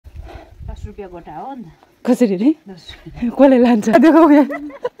10 रुपैयाँ गोटा हो नि त कसरी रे कसले लान्छ देखौ यहाँ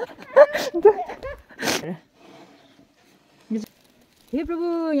हे प्रभु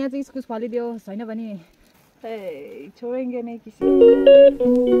यहाँ चाहिँ इस्कुस फलिदियो छैन भने छोडेंगे नहीं किसी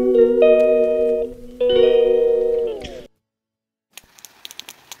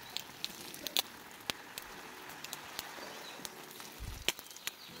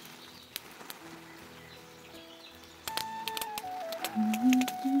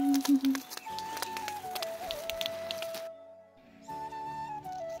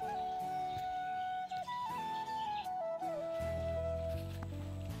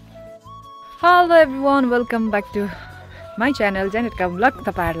Hello everyone, welcome back to my channel Janet का vlog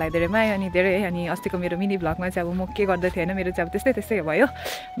तपाईहरुलाई धेरै माया अनि धेरै अनि अस्तिको मेरो मिनी भ्लगमा चाहिँ अब म के गर्दै थिएँ हैन मेरो चाहिँ अब त्यस्तै भयो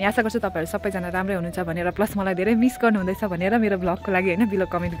अनि आशा गर्छु तपाईहरु सबैजना राम्रै हुनुहुन्छ भनेर प्लस मलाई धेरै मिस गर्नु हुँदैछ भनेर मेरो भ्लगको लागि हैन बिलो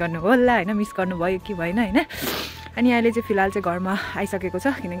कमेन्ट गर्नु होला हैन मिस गर्नु भयो कि भएन हैन अनि अहिले चाहिँ फिलहाल चाहिँ घरमा आइसकेको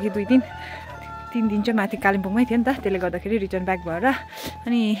छ किनकि 3 दिन चाहिँ माथि कालिम्पोङमै थिए नि त त्यसले गर्दाखेरि रिटर्न ब्याक भएर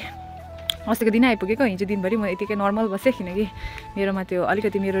अनि अस्तिको दिन आइपुगेको हिजो दिनभरि म यतिकै नर्मल बसेँ किनकि मेरोमा त्यो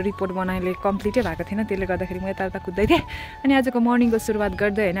अलिकति मेरो रिपोर्ट बनाइले कम्प्लिटै भएको थिएन त्यसले गर्दाखेरि म यता कुद्दै थिएँ अनि आजको मर्निङको सुरुवात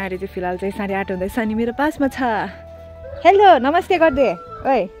गर्दै हैन अहिले चाहिँ फिलहाल चाहिँ 8:30 हुँदैछ अनि मेरो पासमा छ हेलो नमस्ते गर्दै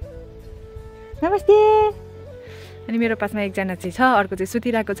ओइ नमस्ते अनि मेरो पासमा एकजना चाहिँ छ अर्को चाहिँ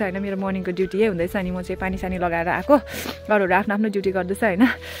सुतिरहेको छ हैन मेरो मर्निङको ड्युटी हुँदैछ अनि म चाहिँ पानी लगाएर आएको अरूहरू आफ्नो आफ्नो ड्युटी गर्दैछ हैन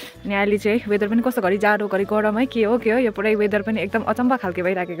अनि अहिले चाहिँ वेदर पनि कस्तो घरि जाडो घरि गरम है के हो यो पुरै वेदर पनि एकदम अचम्म खालके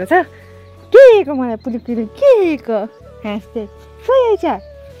भइराखेको छ के को मलाई पुलिपुली के को हाँस्दै सोयै छ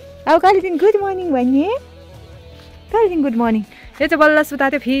अब कहिलेदेखि गुड मर्निङ भन्ने कहिलेदेखि गुड मर्निङ यो चाहिँ बल्ल सुता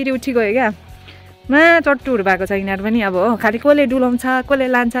थियो फेरि उठी गयो क्या चट्टुहरू भएको छ यिनीहरू पनि अब खालि कसले डुलाउँछ कसले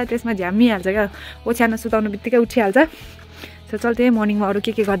लान्छ त्यसमा झ्याम्मिहाल्छ क्या ओछ्यानमा सुताउनु बित्तिकै उठिहाल्छ सो चल त्यही मर्निङमा अरू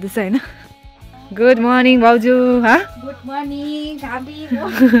के गर्दैछ हैन गुड मर्निङ भाउजू गुड मर्निङ भाबी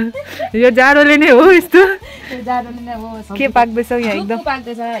यो जाडोले नै हो यस्तो जाडोले नै हो के पाक्दैछ यहाँ एकदम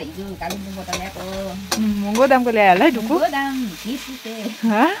पाक्दैछ हिजो कालिम्पोङबाट ल्याएको महँगो दामको ल्यायो होला है ढुक्कु दाम 30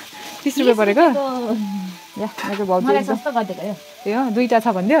 रुपैयाँ 30 रुपैयाँ परेको या मेरो भाउजू मलाई सस्तो गरिदिएको यो दुईटा छ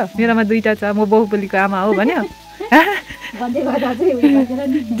भन्दियो मेरोमा दुईटा छ म बहुबलीको आमा हो भन्यो भन्दै गर्दा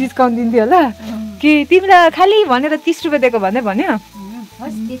चाहिँ डिस्काउन्ट दिन्थ्यो होला कि तिमीलाई खाली भनेर 30 रुपैयाँ दिएको भन्यो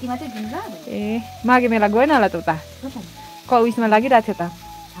त्यति मात्रै दिन्छ ए माघे मेला गएन होला त उता उयसमा लागिरहेको थियो त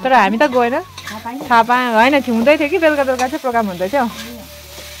तर हामी त गएन थाहा पाएँ होइन हुँदै थियो कि बेलुका चाहिँ प्रोग्राम हुँदै थियो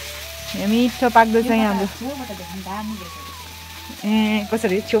मिठो पाक्दैछ यहाँ हाम्रो ए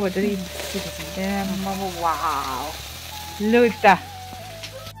कसरी छेउबाट ए लु त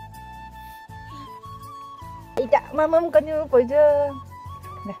मामाम कन्यु पइजो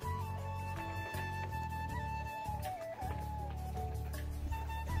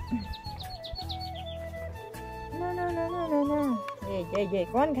ये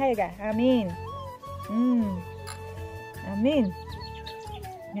कौन खाएगा आमीन आमीन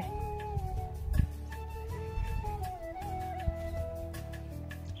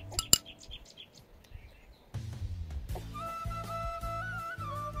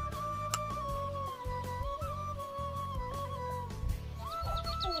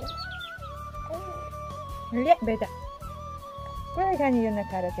ले बेटा कौन खाने यो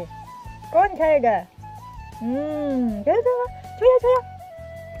नखाएर चाहिँ कौन खाएगा छोया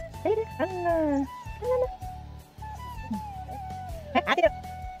अन्ना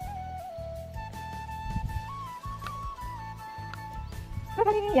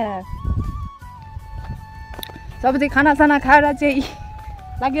सबैले खानासाना खाएर चाहिँ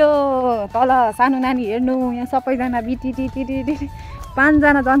लाग्यो तल सानो नानी हेर्नु यहाँ सबैजना बिटी 5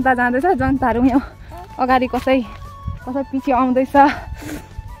 जना जनता जाँदैछ जनताहरू यहाँ अगाडि कसै पछि आउँदैछ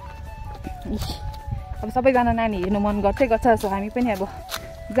अब सबैजना नानी हेर्नु मन गर्छ सो हामी पनि अब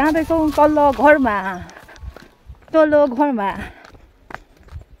जाँदैछौँ तल्लो घरमा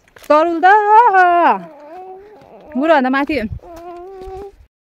तरुल द बुढोभन्दा माथि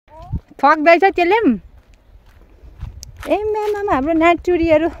ठग्दैछ त्यसले पनि ए मामा हाम्रो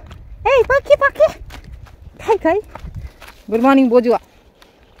नाटुरीहरू ए पक्की खै गुड मर्निङ बोजू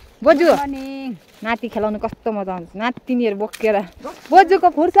नाति खेलाउनु कस्तो मजा आउँछ नातिनीहरू बोकेर बोजूको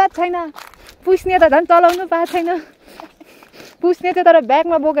फुर्सद छैन पुस्ने त झन् चलाउनु पाएको छैन पुस्ने चाहिँ तर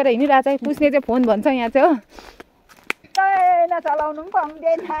ब्यागमा बोकेर हिँडिरहेको छ पुस्ने चाहिँ फोन भन्छ यहाँ चाहिँ हो चलाउनु पनि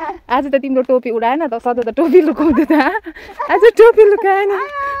पाउँदैन आज त तिम्रो टोपी उडाएन त सधैँ त टोपी लुकाउँदै त आज टोपी लुकाएन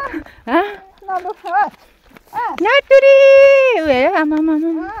नाटुरी आमा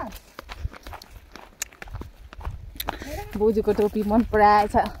बोजूको टोपी मन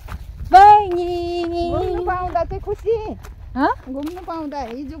पराएछ घुम्नु पाउँदा चाहिँ खुसी घुम्नु पाउँदा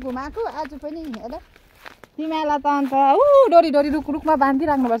हिजो घुमाएको आज पनि हेर तिमीलाई त अन्त डोरी डोरी रुखमा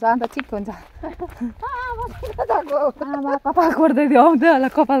बाँधिराख्नुपर्छ अन्त ठिक हुन्छ आमा कपाल कोर्दै थियो आउँदै होला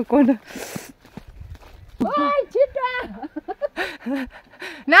कपाल कोर्नु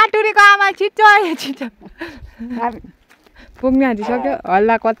नाटुरीको आमा छिटो आयो छिटो पुग्ने आँटिसक्यो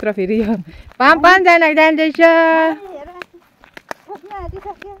हल्ला कत्रो फेरि यो पाँचजना जाँदैछ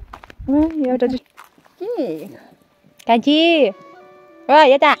एउटा चाहिँ के कान्छी हो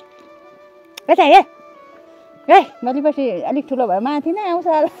यता यता हे ए भोलिपर्सि अलिक ठुलो भए माथि नै आउँछ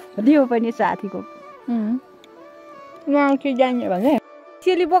होला दियो पनि साथीको यहाँ के जाने भने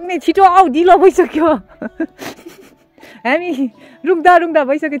सेली बोक्ने छिटो आऊ ढिलो भइसक्यो हामी रुख्दा रुख्दा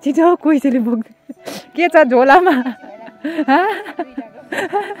भइसक्यो छिटो कोइसेली बोक्ने के छ झोलामा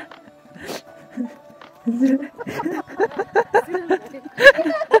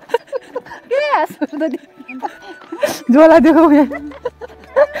झोला देखो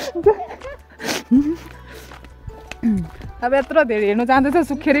अब यत्रो धेरै हेर्नु जाँदैछ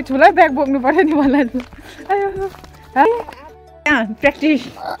सुखेरी ठुलै ब्याग बोक्नु पर्यो नि मलाई प्र्याक्टिस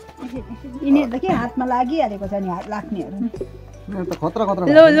यिनीहरू त के हातमा लागिहालेको छ नि हात लाग्नेहरू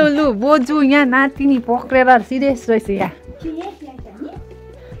लु लु लु बोजू यहाँ नातिनी पक्रेर सिरियस रहेछ यहाँ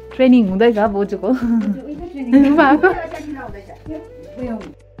ट्रेनिङ हुँदैछ बोजूको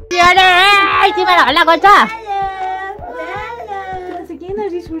हल्ला गर्छ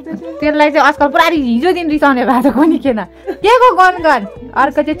त्यसलाई चाहिँ आजकल पुरा हिजो दिन रिसाउने भएको छ कोनी किन के को गन गन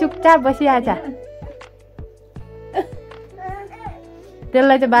अर्को चाहिँ चुपचाप बसिरहेछ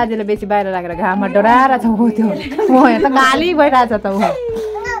त्यसलाई चाहिँ बाजेले बेसी बाहिर राखेर घाममा डराएर छ ऊ त्यो यहाँ त गाली भइरहेछ त ऊ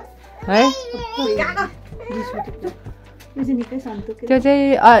है त्यो चाहिँ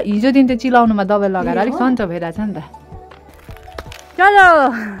हिजो दिन त्यो चिलाउनुमा दबाई लगाएर अलिक सन्चो भइरहेछ नि त चलो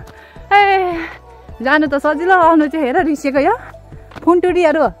ए जानु त सजिलो आउनु चाहिँ हेर रिसेको यो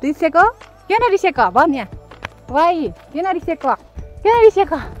फुन्टुरीहरू रिसेको किन रिसेको भन् यहाँ वाइ किन रिसेको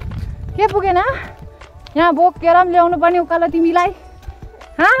के पुगेन यहाँ बोकेर पनि ल्याउनु पर्ने उकालो तिमीलाई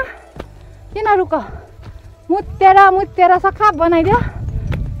किन रुक मुतेर सखाप बनाइदियो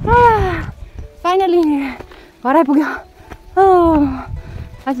फाइनली घर आइपुग्यो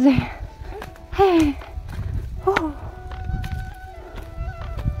आज चाहिँ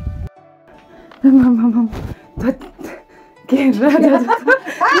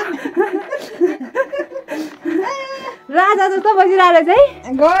राजा जस्तो बसिरहेको चाहिँ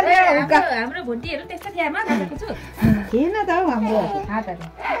हाम्रो भुन्टीहरू त्यस्तो थिएमा गाडेको छु थिएन त हौ हाम्रो हातहरू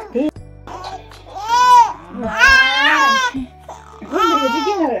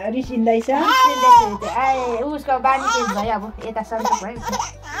किन रिसिँदैछ उसको बानी चेन्ज भयो अब यता सन्चो भयो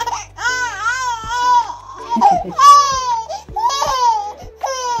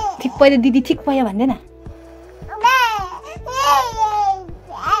ठिक भयो दिदी ठिक भयो भन्दैन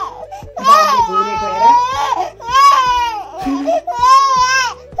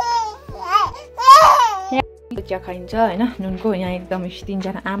चिया खाइन्छ होइन नुनको यहाँ एकदम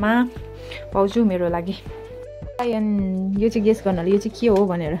 3जना आमा पाउँछु मेरो लागि यो चाहिँ गेस गर्नु होला यो चाहिँ के हो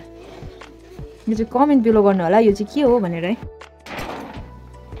भनेर यो चाहिँ कमेन्ट बिलो गर्नु होला यो चाहिँ के हो भनेर है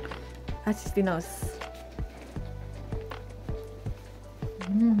आशिष दिनुहोस्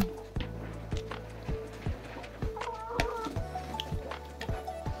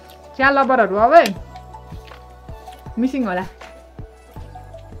चिया लबरहरू अब है मिसिङ होला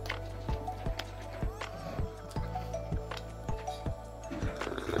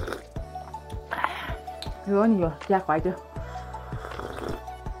यो नि यो चिया खुवाइदियो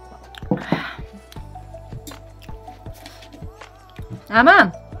आमा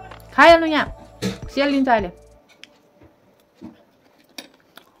खाइहाल्नु यहाँ सेल लिन्छ अहिले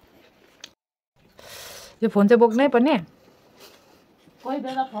यो फोन चाहिँ बोक्नै पर्ने कोही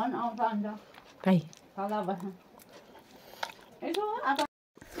बेला फोन आउँछ अन्त भाइ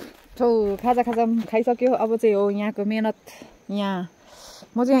खाजा खाइसक्यो अब चाहिँ हो यहाँको मेहनत यहाँ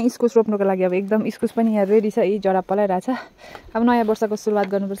म चाहिँ यहाँ इस्कुस रोप्नुको लागि अब एकदम इस्कुस पनि यहाँ रेडी छ यी जरा पलाइरहेछ अब नयाँ वर्षको सुरुवात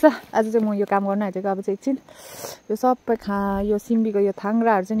गर्नुपर्छ आज चाहिँ म यो काम गर्न आँटेको अब चाहिँ एकछिन यो सबै यो सिम्बीको यो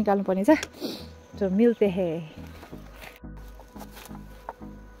थाङ्राहरू चाहिँ निकाल्नु पर्ने छ जो मिल्ते हे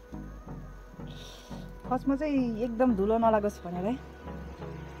फर्स्टमा चाहिँ एकदम धुलो नलागोस् भनेर है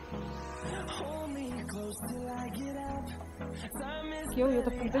के हो यो त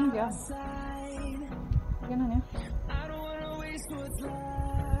पुग्दैन क्या किन नि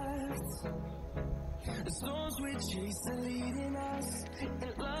The storms we chase are leading us, and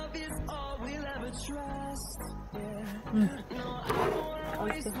love is all we'll ever trust. Yeah. No, I don't wanna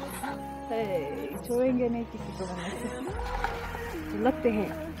waste what's left. Hey, छोड़ेंगे नहीं किसी को बनने से लगते हैं.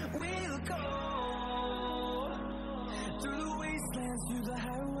 We'll go through the wastelands, through the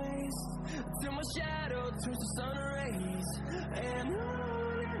highways, till my shadow turns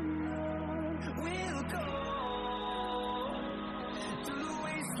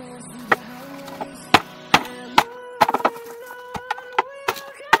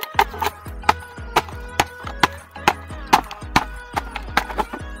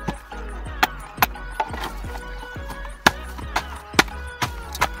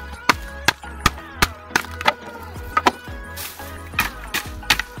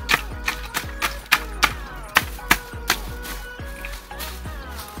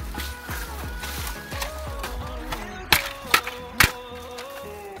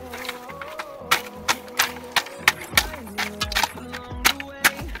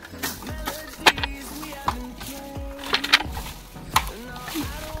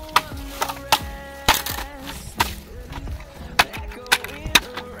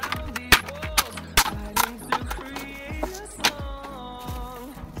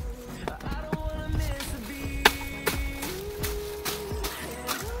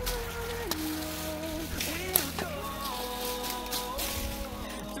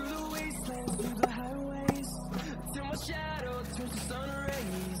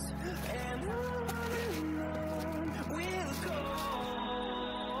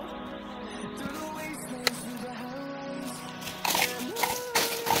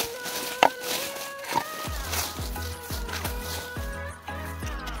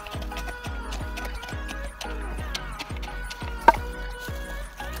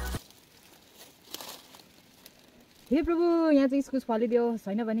हे प्रभु यहाँ चाहिँ इस्कुस फलिदियो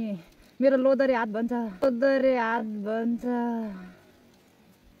छैन भने मेरो लोदरे हात भन्छ लोदरे हात भन्छ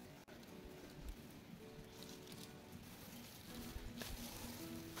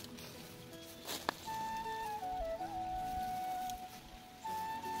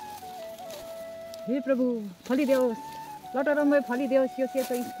हे प्रभु फलिदियोस् लटरम्मै फलिदियोस् यो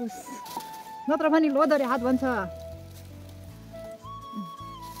सेतो इस्कुस नत्र पनि लोदरे हात भन्छ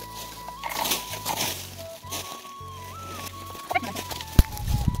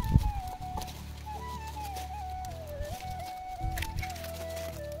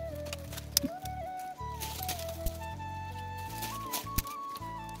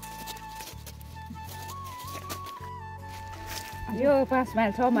यो 5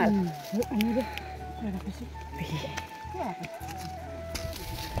 माइल 6 माइल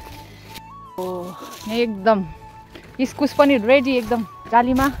एकदम इस्कुस पनि रेडी एकदम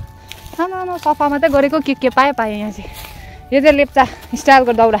जालीमा सानो सफा मात्रै गरेको के पाएँ यहाँ चाहिँ यो चाहिँ लेप्चा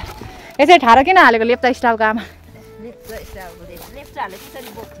स्टाइलको दाउरा यसै ठाडो किन हालेको लेप्चा स्टाइलको आमा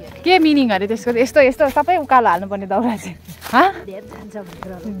के मिनिङ अरे त्यसको यस्तो यस्तो सबै उकालो हाल्नुपर्ने दाउरा चाहिँ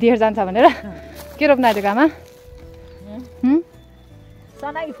धेर जान्छ भनेर के रोप्न आएको आमा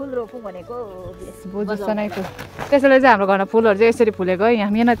सनाई फुल रोपौँ भनेको बोजू सनाई फुल त्यसैले चाहिँ हाम्रो घरमा फुलहरू चाहिँ यसरी फुलेको है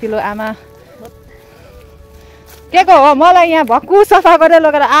यहाँ मेहनतिलो आमा के को हो मलाई यहाँ भक्कु सफा गरेर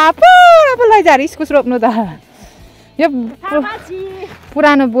लगेर आफू लैजाएर इस्कुस रोप्नु त यो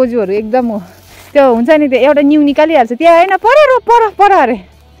पुरानो बोजूहरू एकदम हो त्यो हुन्छ नि त्यो एउटा न्यु निकालिहाल्छ त्यहाँ होइन पर रोप पर अरे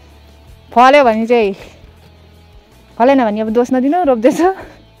फल्यो भने चाहिँ फलेन भने अब दोष नदिनु रोप्दैछ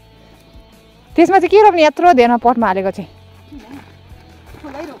त्यसमा चाहिँ के रोप्ने यत्रो धेरै पटमा हालेको चाहिँ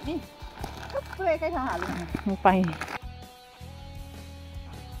पाएँ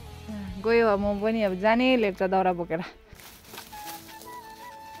गयो म पनि अब जाने लेप्चा दाउरा बोकेर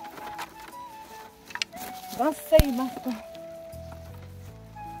बस्दै बस्छ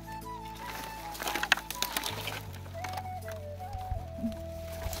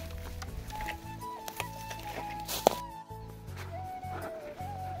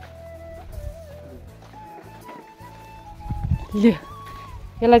ले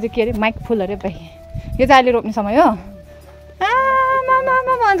यसलाई चाहिँ के अरे माइक फुल अरे भाइ यो चाहिँ अहिले रोप्ने समय हो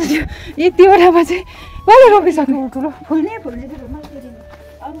अन्त त्यो यतिवटामा चाहिँ कहिले रोपिसक्नु ठुलो फुल्ने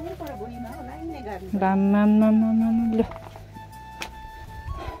ल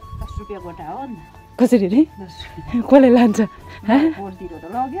 10 रुपियाँ गोटा हो नि कसरी रे कसले लान्छ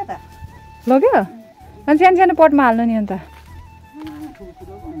लग्यो अनि सानो पटमा हाल्नु नि अन्त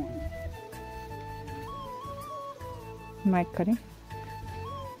माइक खरे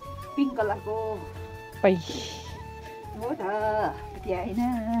पिङ्क कलरको पै हो त यो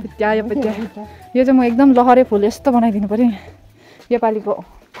चाहिँ म एकदम लहरे फुल यस्तो बनाइदिनु पर्यो योपालिको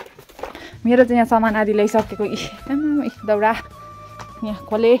मेरो चाहिँ यहाँ सामान आदि ल्याइसकेको दाउरा यहाँ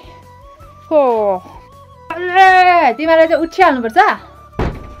खोले हो तिमीलाई चाहिँ उठिहाल्नुपर्छ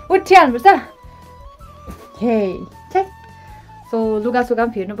हे सो लुगासुगा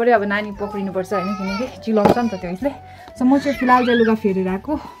पनि फेर्नु पर्यो अब नानी पक्रिनुपर्छ होइन किनकि चिलाउँछ नि त त्यो यसले सो म चाहिँ फिलहाल चाहिँ लुगा फेरेर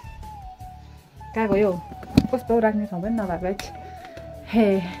आएको कहाँ गयो कस्तो राख्ने ठाउँ पनि नभएको हे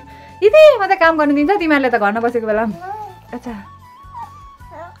यदि म त काम गर्नु दिन्छ तिमीहरूले त घरमा बसेको बेला पनि अच्छा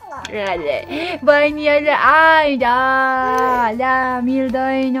बहिनी अहिले आइला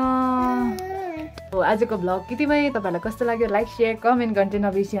मिल्दैन आजको भ्लग यतिमै तपाईँहरूलाई कस्तो लाग्यो लाइक सेयर कमेन्ट गर्नु चाहिँ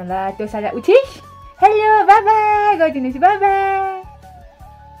नबिर्सिनु होला त्यो सारा उठी hello by by गइदिनुहोस् by by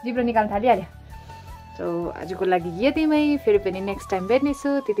जिब्रो निकाल्नु थालिहाल्यो सो आजको लागि यतिमै फेरि पनि नेक्स्ट टाइम भेट्नेछु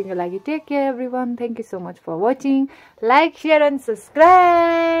त्यतिको लागि take care everyone thank you so much for watching like share and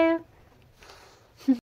subscribe